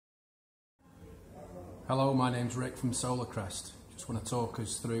Hello, my name's Rick from Solarcrest. Just want to talk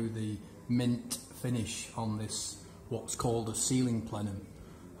us through the mint finish on this, what's called a ceiling plenum.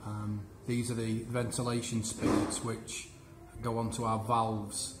 These are the ventilation spirits which go onto our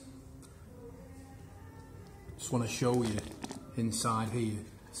valves. Just want to show you inside here.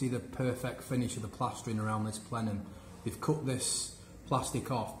 See the perfect finish of the plastering around this plenum. They've cut this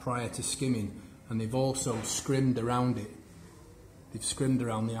plastic off prior to skimming, and they've also scrimmed around it. They've scrimmed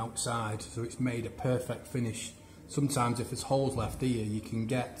around the outside, so it's made a perfect finish. Sometimes if there's holes left here, you can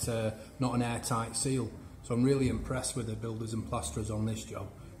get not an airtight seal. So I'm really impressed with the builders and plasterers on this job.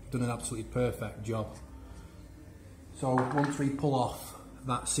 They've done an absolutely perfect job. So once we pull off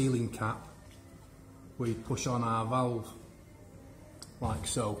that ceiling cap, we push on our valve like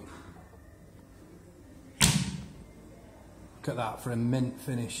so. Look at that for a mint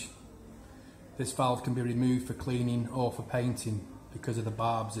finish. This valve can be removed for cleaning or for painting because of the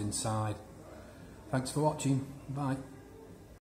barbs inside. Thanks for watching. Bye.